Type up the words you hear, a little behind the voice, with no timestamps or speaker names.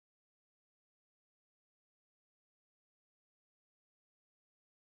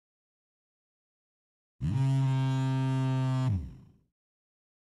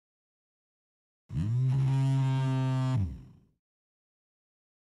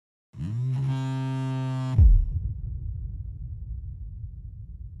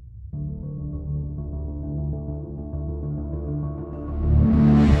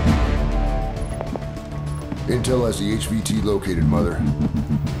intel has the HVT located, Mother.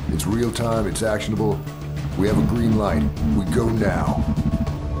 It's real time, it's actionable. We have a green light. We go now.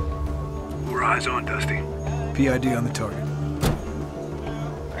 We're eyes on, Dusty. PID on the target.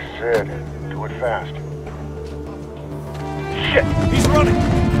 Sid, do it fast. Shit! He's running!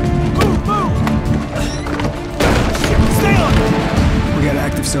 Move! Move! Shit! Stay on! We got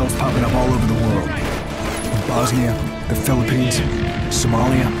active cells popping up all over the world. In Bosnia, the Philippines,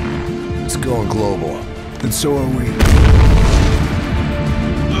 Somalia. It's going global. Then so are we.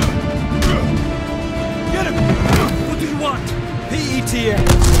 Get him! What do you want? PETA!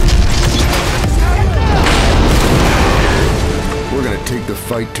 We're gonna take the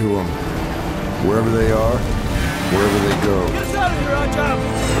fight to them. Wherever they are, wherever they go. Get us out of here, Ajab!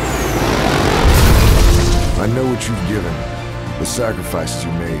 I know what you've given, the sacrifices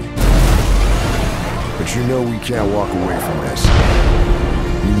you made. But you know we can't walk away from this.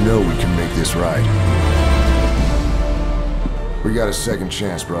 You know we can make this right. We got a second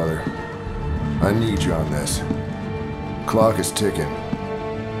chance, brother. I need you on this. Clock is ticking.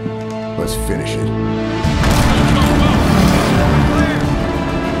 Let's finish it.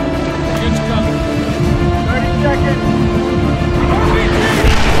 It's coming. 30 seconds!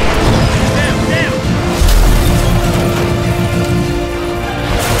 Down, down!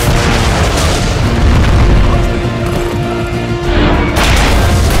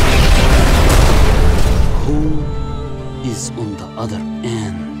 Who is on the other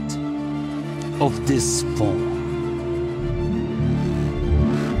end of this phone?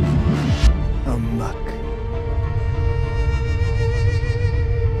 Amok.